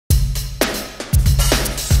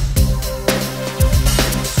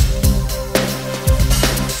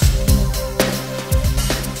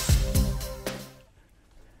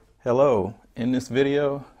Hello, in this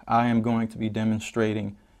video I am going to be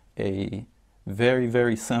demonstrating a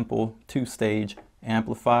very simple two-stage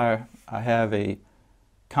amplifier. I have a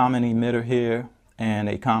common emitter here and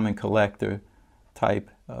a common collector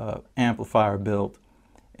type amplifier built,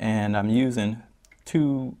 and I'm using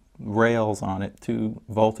two rails on it, two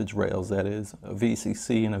voltage rails, that is, a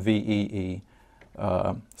VCC and a VEE.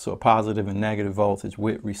 So a positive and negative voltage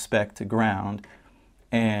with respect to ground.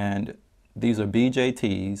 And these are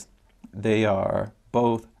BJTs. They are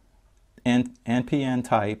both NPN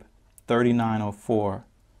type 3904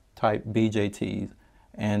 type BJTs.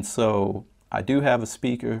 And so I do have a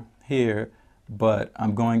speaker here, but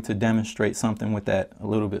I'm going to demonstrate something with that a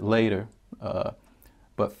little bit later.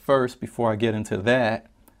 But first, before I get into that,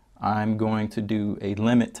 I'm going to do a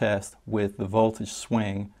limit test with the voltage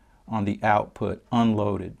swing on the output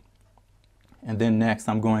unloaded. And then next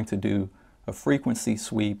I'm going to do a frequency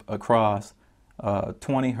sweep across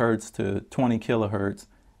 20 hertz to 20 kilohertz,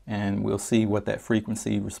 and we'll see what that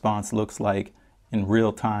frequency response looks like in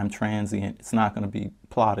real-time transient. It's not going to be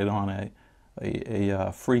plotted on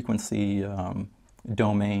a frequency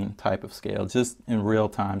domain type of scale, just in real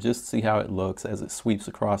time, just see how it looks as it sweeps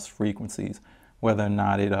across frequencies, whether or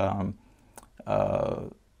not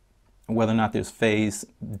there's phase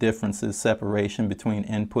differences, separation between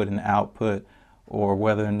input and output, or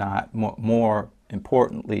whether or not, more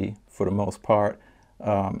importantly for the most part,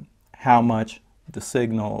 how much the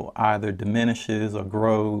signal either diminishes or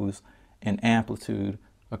grows in amplitude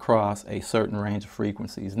across a certain range of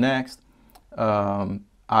frequencies. Next,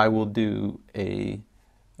 I will do a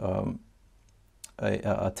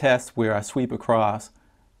test where I sweep across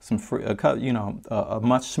a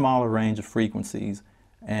much smaller range of frequencies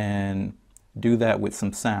and do that with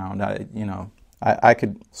some sound. I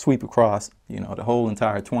could sweep across the whole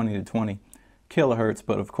entire 20 to 20 kilohertz,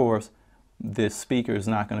 but of course this speaker is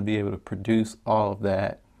not going to be able to produce all of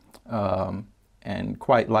that, and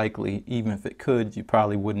quite likely, even if it could, you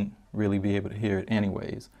probably wouldn't really be able to hear it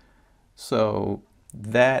anyways. So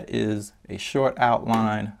that is a short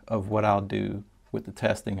outline of what I'll do with the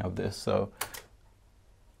testing of this. So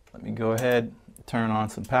let me go ahead, turn on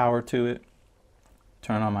some power to it,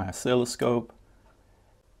 turn on my oscilloscope.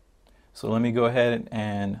 So let me go ahead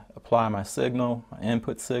and apply my signal, my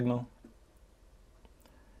input signal.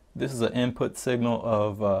 This is an input signal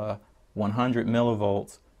of 100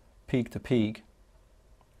 millivolts peak to peak,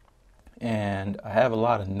 and I have a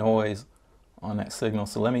lot of noise on that signal,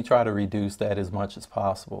 so let me try to reduce that as much as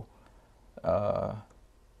possible.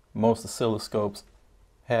 Most oscilloscopes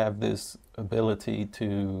have this ability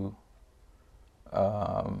to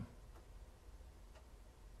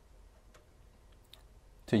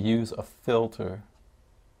use a filter,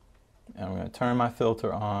 and I'm going to turn my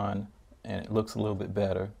filter on, and it looks a little bit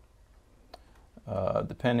better.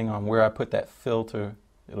 Depending on where I put that filter,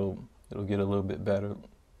 it'll get a little bit better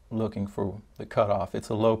looking for the cutoff. It's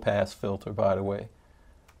a low pass filter, by the way.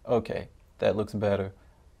 Okay, that looks better.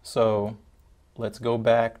 So let's go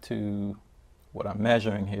back to what I'm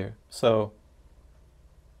measuring here. So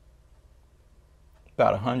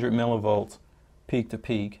about 100 millivolts peak to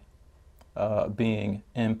peak being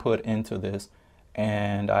input into this,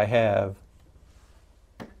 and I have,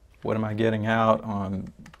 what am I getting out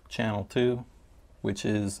on channel 2, which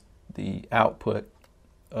is the output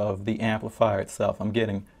of the amplifier itself. I'm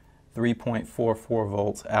getting 3.44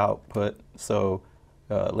 volts output, so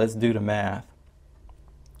let's do the math.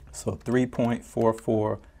 So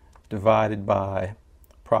 3.44 divided by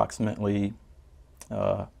approximately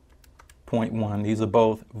 0.1, these are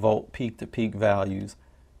both volt peak to peak values,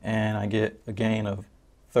 and I get a gain of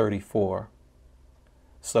 34.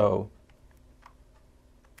 So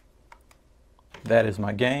that is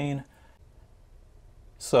my gain.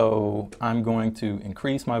 So I'm going to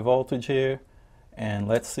increase my voltage here, and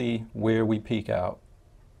let's see where we peak out.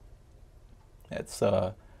 That's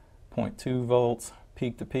 0.2 volts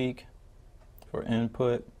peak to peak for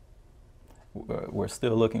input. We're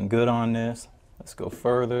still looking good on this. Let's go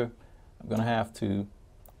further. I'm going to have to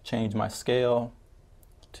change my scale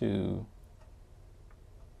to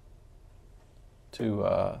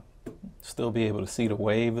still be able to see the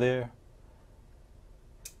wave there.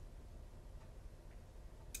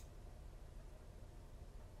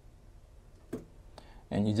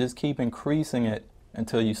 And you just keep increasing it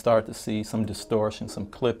until you start to see some distortion, some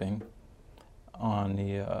clipping on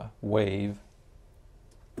the wave.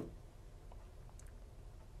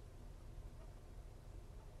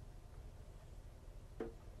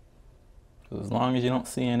 So as long as you don't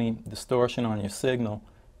see any distortion on your signal,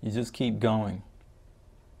 you just keep going.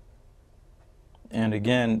 And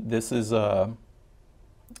again, this is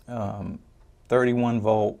 31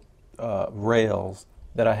 volt rails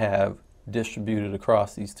that I have distributed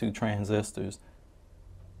across these two transistors.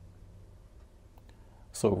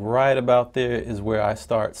 So right about there is where I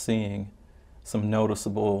start seeing some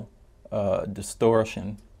noticeable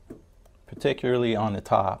distortion, particularly on the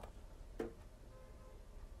top.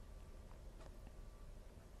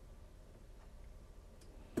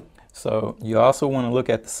 So you also want to look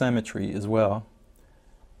at the symmetry as well.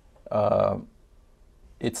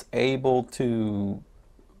 It's able to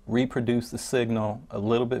reproduce the signal a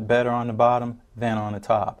little bit better on the bottom than on the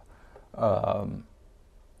top.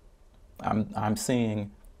 I'm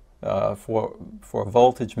seeing for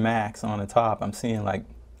voltage max on the top, I'm seeing like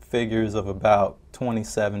figures of about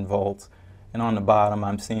 27 volts, and on the bottom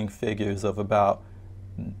I'm seeing figures of about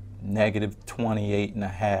negative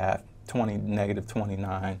 28.5, negative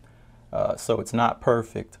 29. So it's not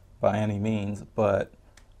perfect by any means, but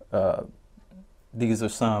these are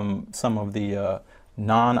some of the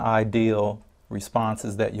non-ideal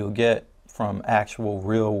responses that you'll get from actual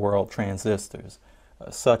real-world transistors,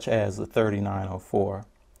 such as the 3904,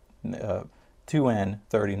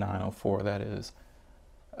 2N3904, that is.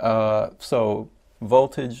 So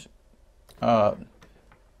voltage,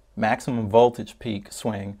 maximum voltage peak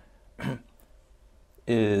swing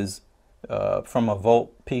is from a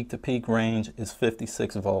volt peak to peak range is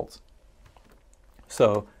 56 volts.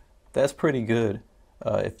 So that's pretty good.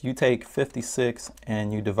 If you take 56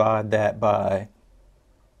 and you divide that by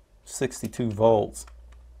 62 volts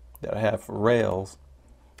that I have for rails,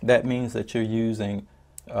 that means that you're using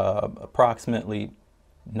approximately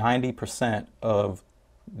 90% of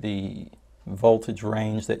the voltage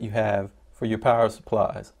range that you have for your power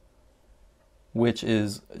supplies, which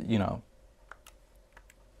is, you know,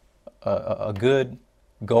 a good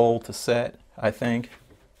goal to set, I think,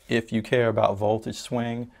 if you care about voltage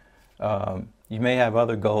swing. You may have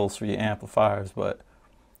other goals for your amplifiers, but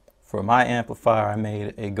for my amplifier, I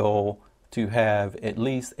made a goal to have at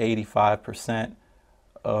least 85%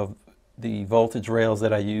 of the voltage rails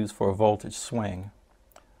that I use for a voltage swing.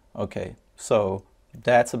 Okay, so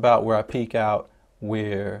that's about where I peak out,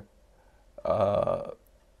 where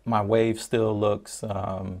my wave still looks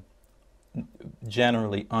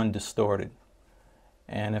generally undistorted.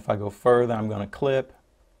 And if I go further, I'm going to clip.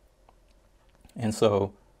 And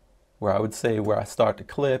so where I would say where I start to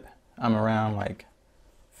clip, I'm around like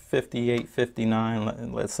 58,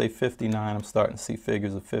 59, let's say 59, I'm starting to see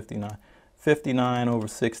figures of 59. 59 over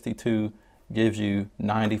 62 gives you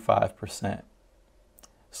 95%.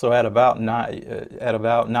 So at about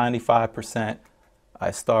 95%,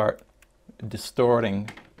 I start distorting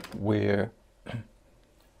where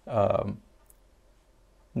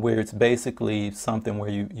it's basically something where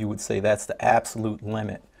you would say that's the absolute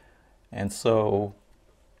limit. And so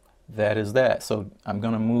that is that. So I'm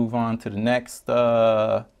going to move on to the next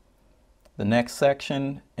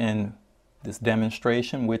section in this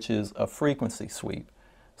demonstration, which is a frequency sweep.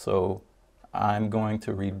 So I'm going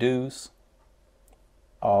to reduce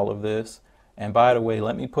all of this. And by the way,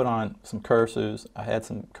 let me put on some cursors. I had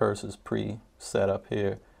some cursors pre-set up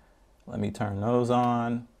here. Let me turn those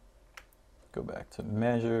on. Go back to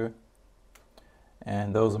measure.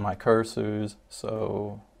 And those are my cursors.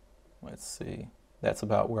 So let's see. That's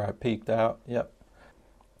about where I peaked out. Yep.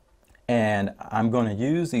 And I'm going to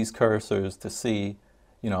use these cursors to see,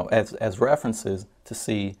 you know, as references to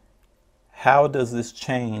see how does this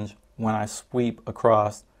change when I sweep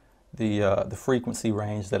across the frequency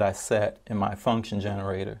range that I set in my function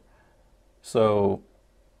generator. So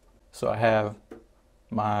I have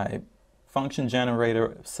my function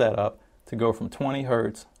generator set up to go from 20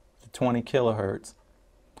 hertz to 20 kilohertz,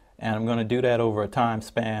 and I'm going to do that over a time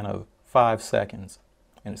span of 5 seconds,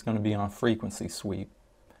 and it's going to be on frequency sweep.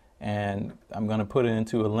 And I'm going to put it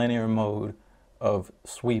into a linear mode of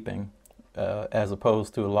sweeping as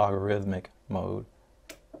opposed to a logarithmic mode.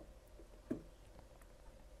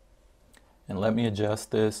 And let me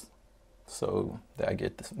adjust this so that I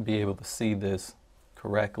get to be able to see this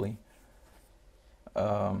correctly.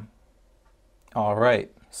 All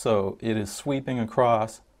right, so it is sweeping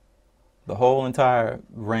across the whole entire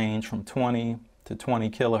range from 20 to 20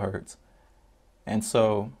 kilohertz. And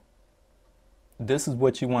so this is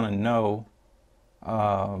what you want to know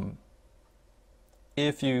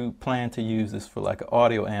if you plan to use this for like an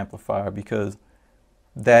audio amplifier, because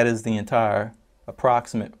that is the entire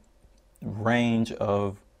approximate range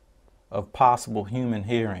of possible human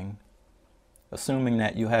hearing, assuming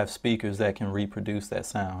that you have speakers that can reproduce that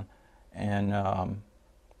sound. And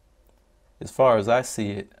as far as I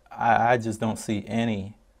see it, I just don't see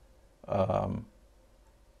any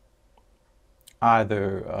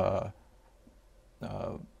either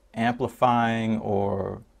amplifying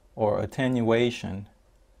or or attenuation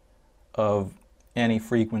of any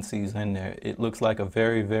frequencies in there. It looks like a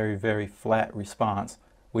very, very, very flat response,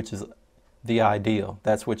 which is the ideal.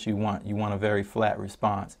 That's what you want. You want a very flat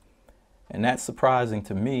response. And that's surprising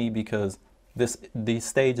to me because these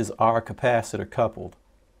stages are capacitor coupled.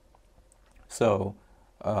 So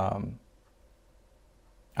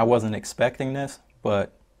I wasn't expecting this,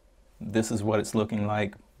 but this is what it's looking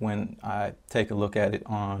like when I take a look at it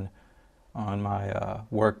on my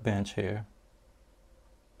workbench here.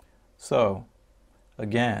 So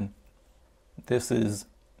again, this is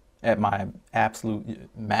at my absolute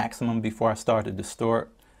maximum before I start to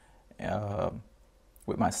distort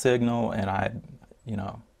with my signal, and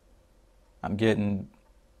I'm getting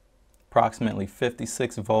approximately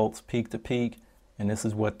 56 volts peak to peak, and this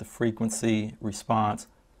is what the frequency response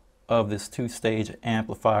of this two-stage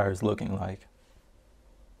amplifier is looking like.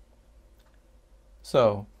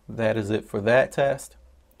 So that is it for that test.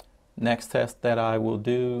 Next test that I will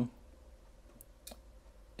do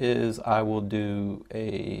is I will do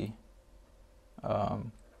a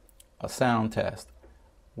sound test,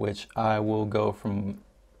 which I will go from,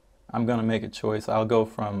 I'm going to make a choice. I'll go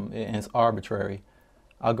from, and it's arbitrary,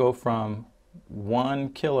 I'll go from 1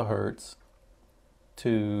 kilohertz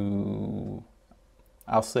to,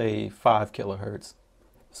 I'll say 5 kilohertz.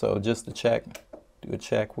 So just to check, do a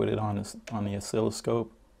check with it on the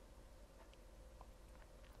oscilloscope.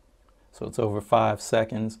 So it's over 5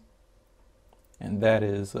 seconds, and that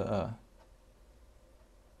is 1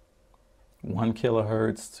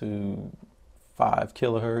 kilohertz to 5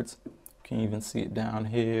 kilohertz. You can even see it down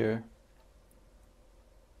here.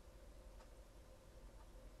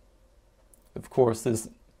 Of course, this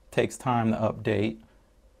takes time to update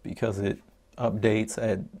because it updates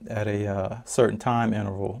at a certain time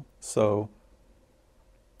interval. So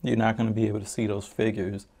you're not going to be able to see those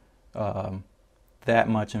figures that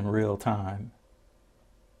much in real time.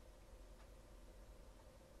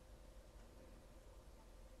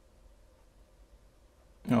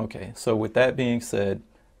 Okay, so with that being said,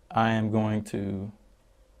 I am going to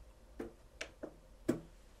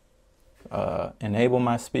enable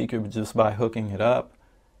my speaker just by hooking it up,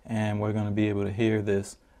 and we're going to be able to hear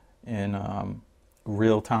this in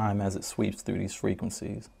real time as it sweeps through these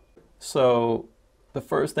frequencies. So the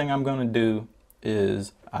first thing I'm going to do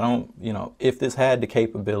is, I don't, if this had the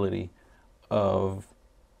capability of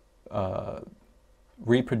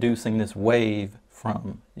reproducing this wave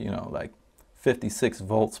from, like 56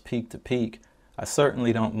 volts peak to peak, I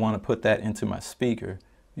certainly don't want to put that into my speaker,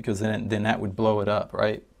 because then that would blow it up,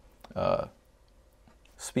 right?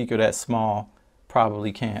 Speaker that small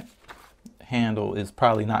probably can't handle, is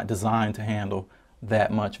probably not designed to handle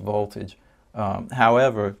that much voltage.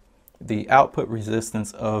 However, the output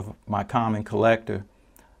resistance of my common collector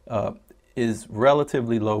is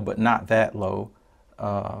relatively low, but not that low.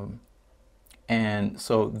 And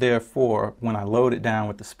so therefore, when I load it down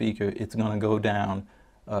with the speaker, it's going to go down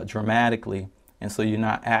dramatically. And so you're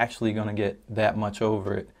not actually going to get that much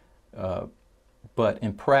over it. But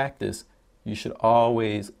in practice, you should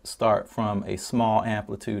always start from a small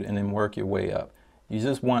amplitude and then work your way up. You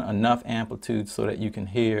just want enough amplitude so that you can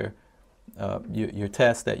hear your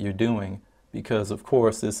test that you're doing, because of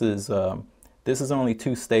course this is only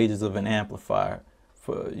 2 stages of an amplifier.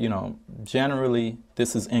 For generally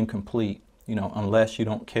this is incomplete, unless you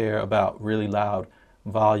don't care about really loud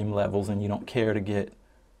volume levels and you don't care to get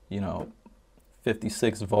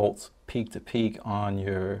 56 volts peak to peak on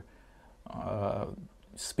your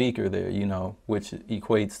speaker there, which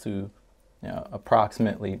equates to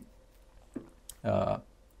approximately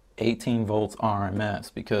 18 volts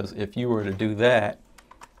RMS. Because if you were to do that,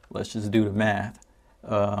 let's just do the math.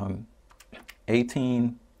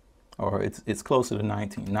 18, or it's closer to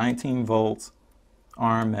 19 volts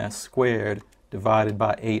RMS squared divided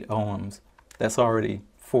by 8 ohms. That's already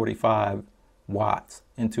 45 watts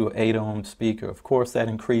into an 8 ohm speaker. Of course, that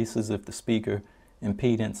increases if the speaker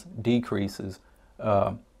impedance decreases.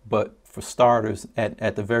 But for starters,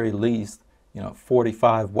 at the very least,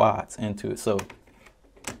 45 watts into it. So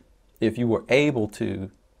if you were able to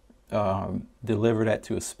deliver that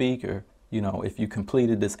to a speaker, if you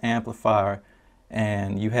completed this amplifier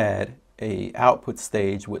and you had a output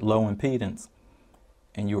stage with low impedance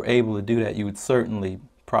and you were able to do that, you would certainly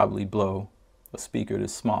probably blow a speaker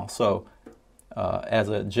this small. So as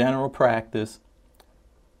a general practice,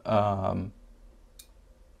 you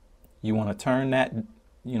want to turn that,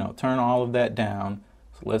 turn all of that down.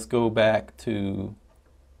 So let's go back to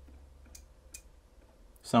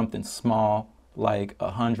something small like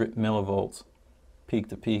 100 millivolts peak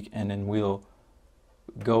to peak, and then we'll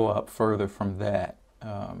go up further from that.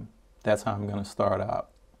 That's how I'm going to start out.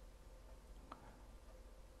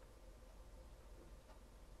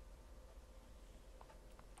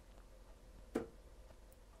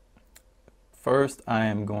 First, I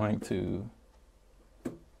am going to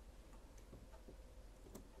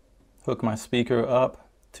hook my speaker up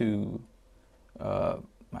to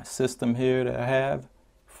my system here that I have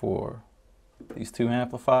for these two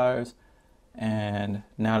amplifiers. And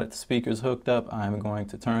now that the speaker's hooked up, I'm going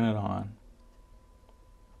to turn it on.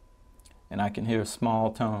 And I can hear a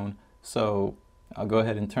small tone, so I'll go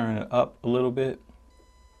ahead and turn it up a little bit.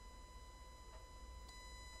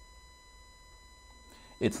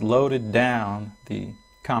 It's loaded down the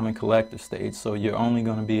common collector stage, so you're only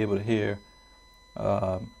going to be able to hear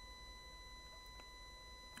but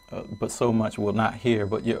so much, well, not hear,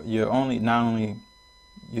 but you're only, not only,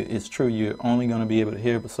 it's true, you're only going to be able to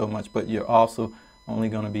hear but so much, but you're also only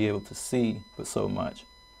going to be able to see but so much.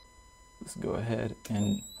 Let's go ahead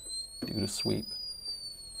and do the sweep.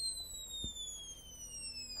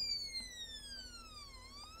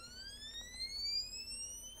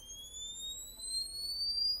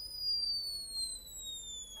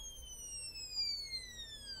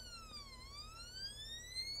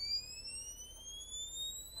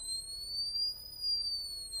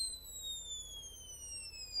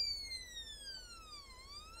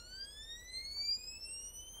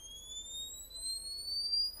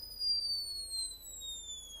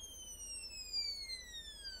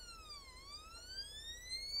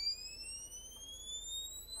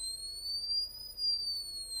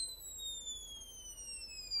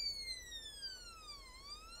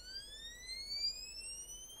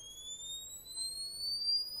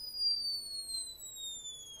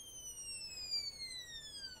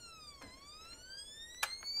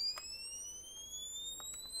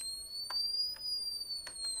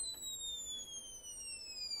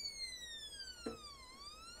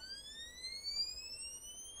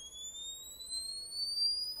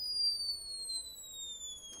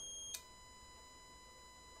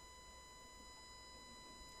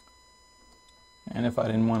 And if I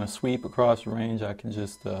didn't want to sweep across the range, I could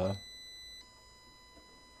just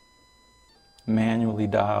manually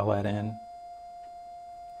dial that in.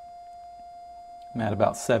 I'm at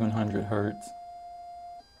about 700 hertz.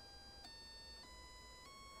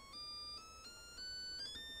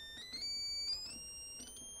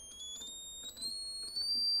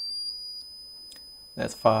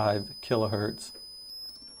 That's 5 kilohertz.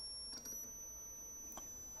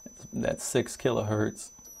 That's 6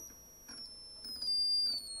 kilohertz.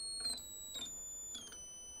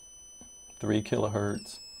 Three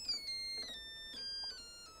kilohertz,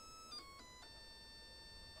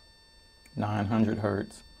 900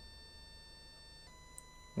 hertz,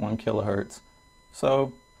 1 kilohertz.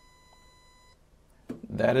 So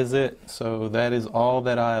that is it. So that is all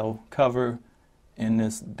that I'll cover in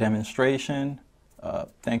this demonstration.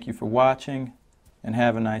 Thank you for watching and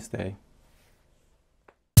have a nice day.